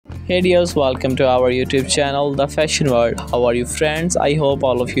Hey dears, welcome to our YouTube channel, The Fashion World. How are you friends? I hope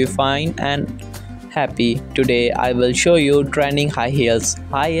all of you fine and happy. Today I will show you trending high heels.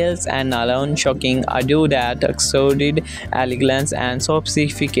 High heels and nylon shocking a duo that exuded elegance and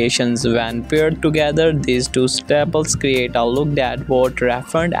sophistications. When paired together, these two staples create a look that both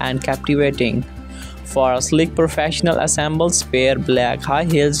refined and captivating. For a sleek professional assembles, pair black high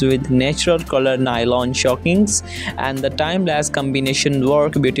heels with natural color nylon stockings, and the timeless combination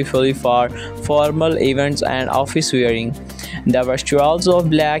work beautifully for formal events and office wearing. The versatility of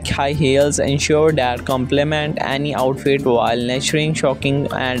black high heels ensure that complement any outfit while nurturing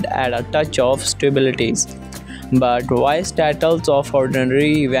shocking and add a touch of stability. But why titles of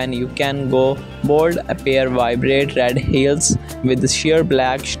ordinary when you can go bold? A pair vibrate red heels with sheer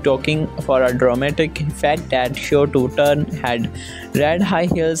black stocking for a dramatic effect that sure to turn head. Red high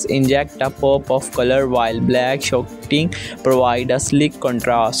heels inject a pop of color while black stocking provide a sleek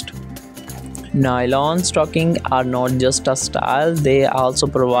contrast. Nylon stockings are not just a style, they also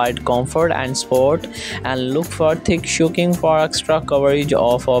provide comfort and support. And look for thick stocking for extra coverage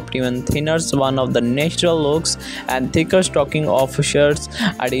of optimum thinners. One of the natural looks and thicker stocking offers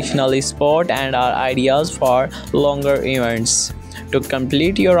additional support and are ideas for longer events. To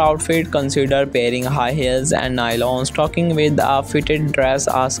complete your outfit, consider pairing high heels and nylon stocking with a fitted dress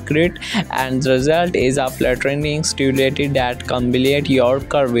or skirt, and the result is a flattering silhouette that completes your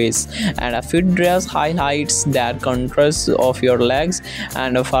curves. And a fit dress highlights that contrast of your legs.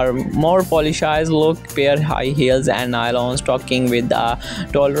 And for a more polished look, pair high heels and nylon stocking with a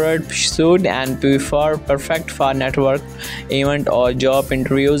tailored suit and prefer perfect for network event or job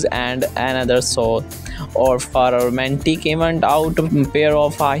interviews and another so. Or for a romantic event out, pair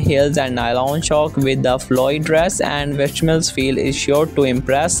of high heels and nylon shock with the flowy dress and vestments feel is sure to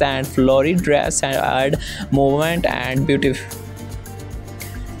impress, and flowy dress and add movement and beauty.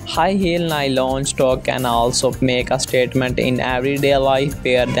 High heel nylon stock can also make a statement in everyday life.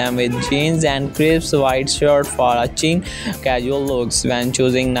 Pair them with jeans and crisp white shirt for a chic casual looks. When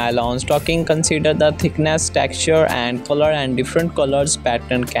choosing nylon stocking, consider the thickness, texture, and color, and different colors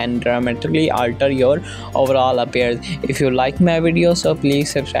pattern can dramatically alter your overall appearance. If you like my video, so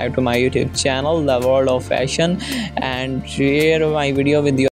please subscribe to my YouTube channel, The World of Fashion, and share my video with your